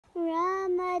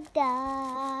Ramadan,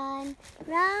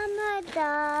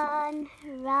 Ramadan,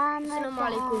 Ramadan. Assalamu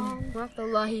Alaikum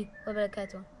warahmatullahi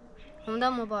wabarakatuh.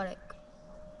 Ramadan Mubarak.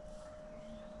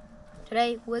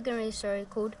 Today we're going to read a story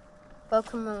called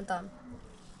Welcome Ramadan.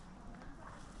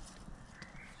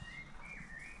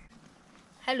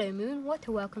 Hello moon, what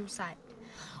a welcome sight.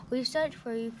 We've searched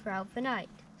for you throughout the night.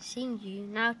 Seeing you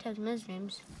now tells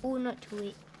Muslims all not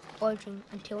to eat or drink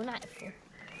until nightfall.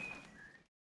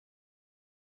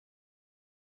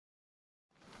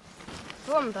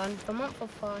 Ramadan, the month of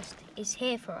fast, is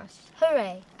here for us.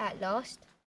 Hooray, at last.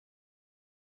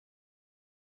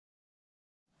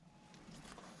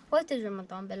 What does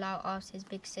Ramadan Bilal ask his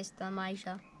big sister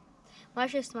Maisha?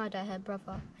 Maisha smiled at her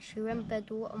brother. She remembered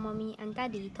what Mommy and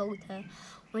Daddy told her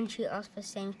when she asked the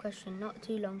same question not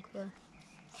too long ago.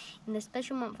 In the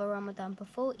special month of Ramadan,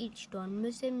 before each dawn,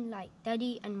 Muslims like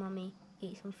Daddy and Mommy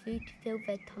eat some food to fill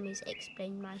their tummies,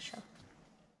 explained Maisha.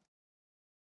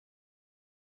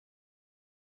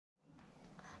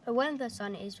 But when the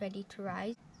sun is ready to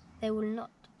rise, they will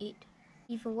not eat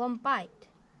even one bite.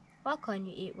 Why can't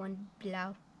you eat one,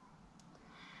 Bilal?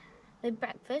 No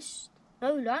breakfast,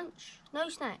 no lunch, no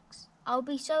snacks. I'll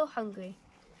be so hungry.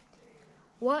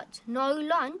 What? No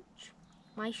lunch?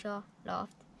 Maisha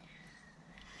laughed.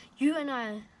 You and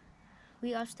I,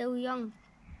 we are still young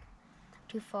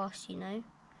to fast, you know,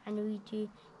 and we do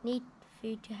need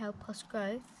food to help us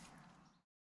grow.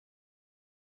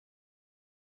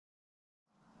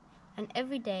 And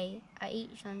every day at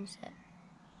each sunset,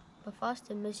 the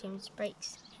fasting Muslim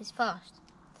breaks his fast.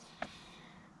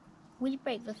 We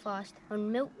break the fast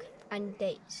on milk and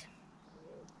dates,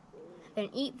 then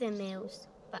eat the meals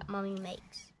that Mummy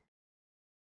makes.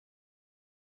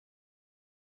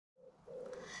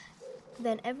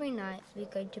 Then every night we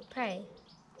go to pray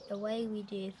the way we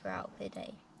do throughout the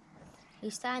day. We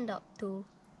stand up tall,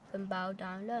 then bow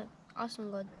down low,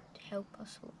 asking God to help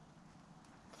us all.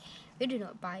 We do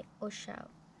not bite or shout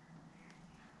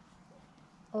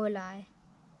or lie.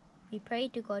 We pray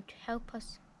to God to help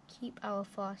us keep our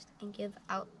fast and give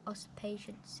out us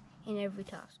patience in every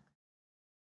task.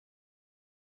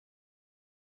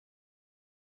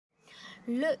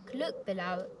 Look, look,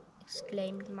 Bilal,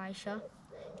 exclaimed Maisha.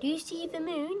 Do you see the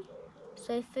moon?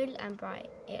 So full and bright,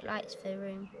 it lights the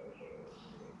room.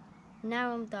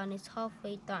 Now Ramadan is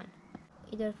halfway done.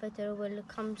 Eid al-Fitr will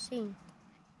come soon.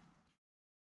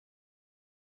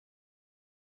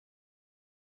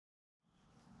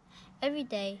 Every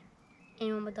day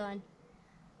in Ramadan,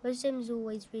 Muslims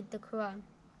always read the Quran.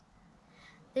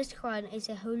 This Quran is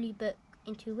a holy book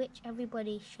into which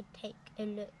everybody should take a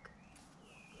look.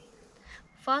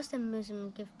 Fasting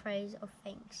Muslims give praise of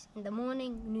thanks in the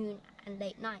morning, noon, and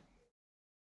late night.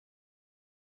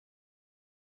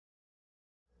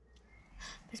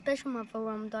 The special month of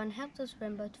Ramadan helps us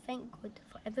remember to thank God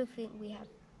for everything we have.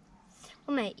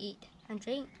 We may eat and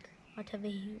drink whatever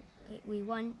we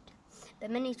want,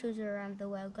 but many children around the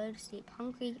world go to sleep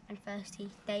hungry and thirsty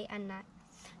day and night.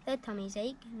 Their tummies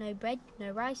ache, no bread,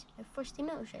 no rice, no frosty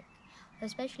milkshake.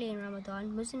 Especially in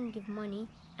Ramadan, Muslims give money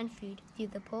and food to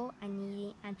the poor and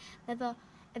needy and never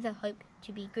ever hope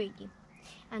to be greedy.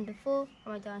 And before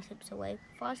Ramadan slips away,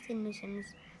 fasting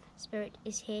Muslims' spirit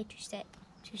is here to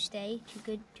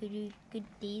do good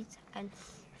deeds, and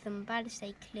from bad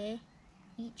stay clear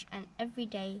each and every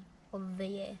day of the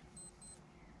year.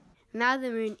 Now the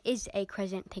moon is a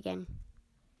crescent again.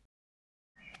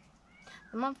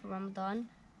 The month of Ramadan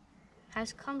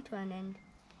has come to an end.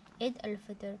 Eid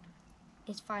al-Fitr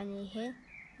is finally here.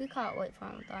 We can't wait for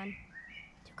Ramadan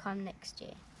to come next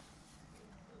year.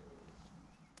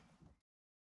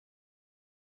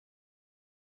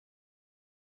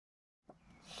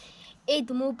 Eid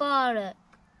Mubarak.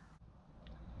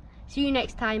 See you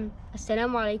next time.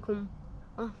 Assalamu Alaikum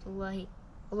warahmatullahi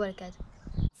wabarakatuh.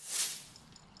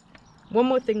 One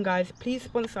more thing, guys, please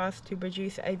sponsor us to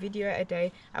produce a video a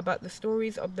day about the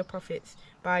stories of the prophets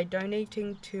by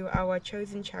donating to our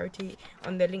chosen charity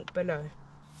on the link below.